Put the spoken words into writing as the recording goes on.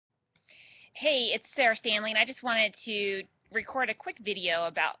Hey, it's Sarah Stanley, and I just wanted to record a quick video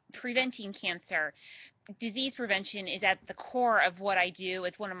about preventing cancer. Disease prevention is at the core of what I do.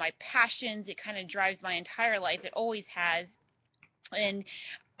 It's one of my passions. It kind of drives my entire life. It always has. And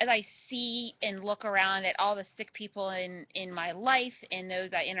as I see and look around at all the sick people in my life and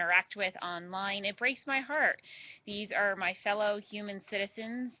those I interact with online, it breaks my heart. These are my fellow human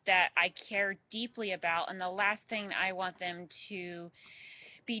citizens that I care deeply about, and the last thing I want them to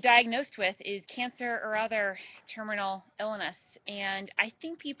be diagnosed with is cancer or other terminal illness. And I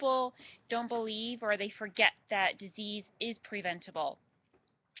think people don't believe or they forget that disease is preventable.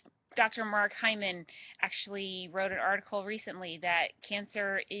 Dr. Mark Hyman actually wrote an article recently that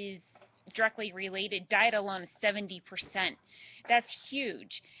cancer is directly related. Diet alone is 70%. That's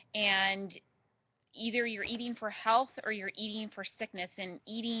huge. And either you're eating for health or you're eating for sickness, and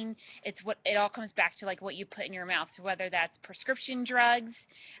eating, it's what it all comes back to, like what you put in your mouth. So whether that's prescription drugs,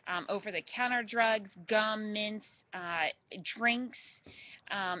 over-the-counter drugs, gum, mints, drinks,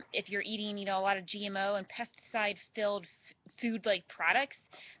 if you're eating a lot of GMO and pesticide filled food like products,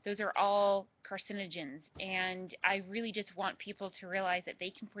 those are all carcinogens. And I really just want people to realize that they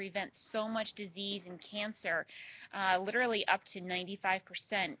can prevent so much disease and cancer, literally up to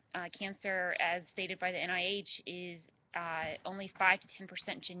 95%. Cancer, as stated by the NIH, is only 5 to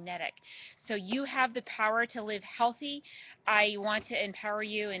 10% genetic. So you have the power to live healthy. I want to empower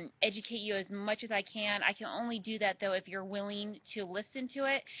you and educate you as much as I can. I can only do that, though, if you're willing to listen to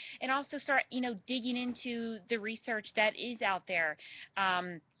it and also start, digging into the research that is out there.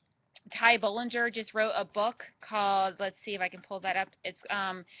 Ty Bollinger just wrote a book called, let's see if I can pull that up. It's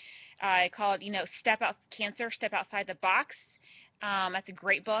called, Step Out Cancer, Step Outside the Box. That's a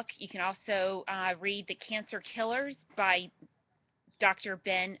great book. You can also read The Cancer Killers by Dr.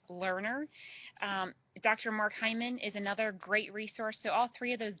 Ben Lerner. Dr. Mark Hyman is another great resource. So all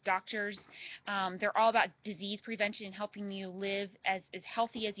three of those doctors, they're all about disease prevention and helping you live as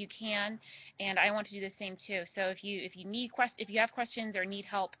healthy as you can. And I want to do the same too. So if you have questions or need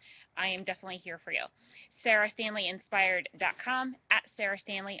help, I am definitely here for you. SarahStanleyInspired.com, at Sarah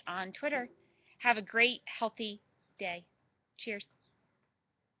Stanley on Twitter. Have a great, healthy day. Cheers.